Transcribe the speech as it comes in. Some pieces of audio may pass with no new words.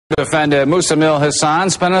Defendant Muzzammil Hassan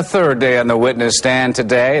spent a third day on the witness stand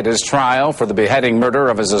today at his trial for the beheading murder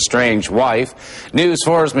of his estranged wife. News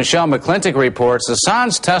 4's Michelle McClintock reports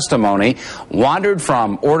Hassan's testimony wandered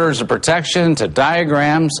from orders of protection to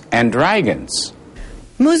diagrams and dragons.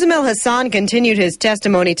 Muzzammil Hassan continued his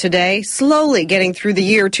testimony today, slowly getting through the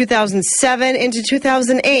year 2007 into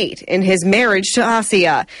 2008 in his marriage to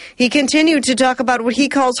Asia. He continued to talk about what he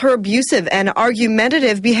calls her abusive and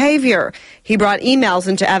argumentative behavior. He brought emails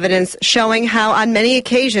into evidence showing how on many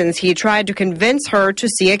occasions he tried to convince her to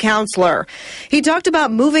see a counselor. He talked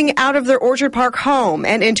about moving out of their Orchard Park home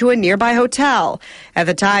and into a nearby hotel. At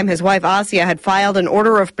the time, his wife Asia had filed an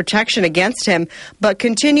order of protection against him, but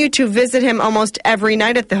continued to visit him almost every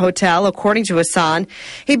night at the hotel, according to Hassan.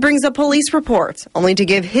 He brings up police reports, only to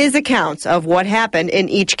give his accounts of what happened in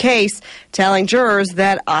each case, telling jurors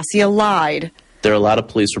that Asia lied. There are a lot of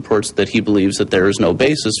police reports that he believes that there is no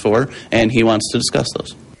basis for, and he wants to discuss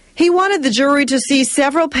those. He wanted the jury to see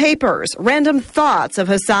several papers, random thoughts of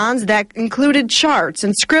Hassan's that included charts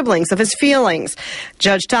and scribblings of his feelings.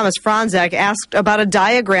 Judge Thomas Franzek asked about a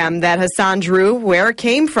diagram that Hassan drew, where it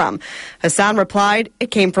came from. Hassan replied,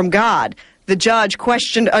 it came from God. The judge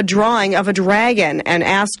questioned a drawing of a dragon and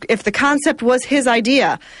asked if the concept was his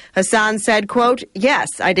idea. Hassan said, quote, yes,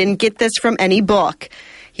 I didn't get this from any book.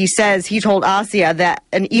 He says he told Asia that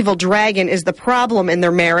an evil dragon is the problem in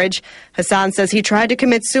their marriage. Hassan says he tried to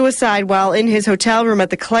commit suicide while in his hotel room at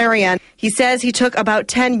the Clarion. He says he took about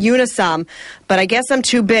 10 Unisom, but I guess I'm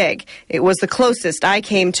too big. It was the closest I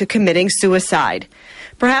came to committing suicide.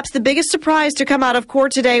 Perhaps the biggest surprise to come out of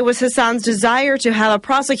court today was Hassan's desire to have a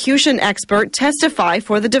prosecution expert testify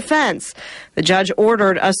for the defense. The judge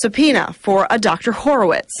ordered a subpoena for a Dr.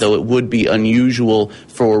 Horowitz. So it would be unusual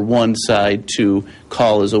for one side to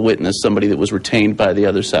call as a witness somebody that was retained by the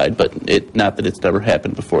other side, but not that it's never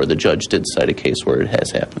happened before. The judge did cite a case where it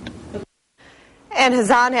has happened. And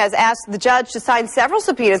Hassan has asked the judge to sign several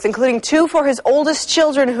subpoenas, including 2 for his oldest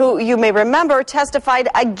children, who, you may remember, testified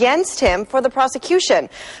against him for the prosecution.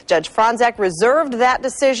 Judge Franzek reserved that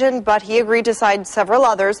decision, but he agreed to sign several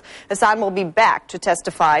others. Hassan will be back to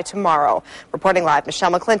testify tomorrow. Reporting live,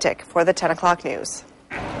 Michelle McClintock for the 10 o'clock news.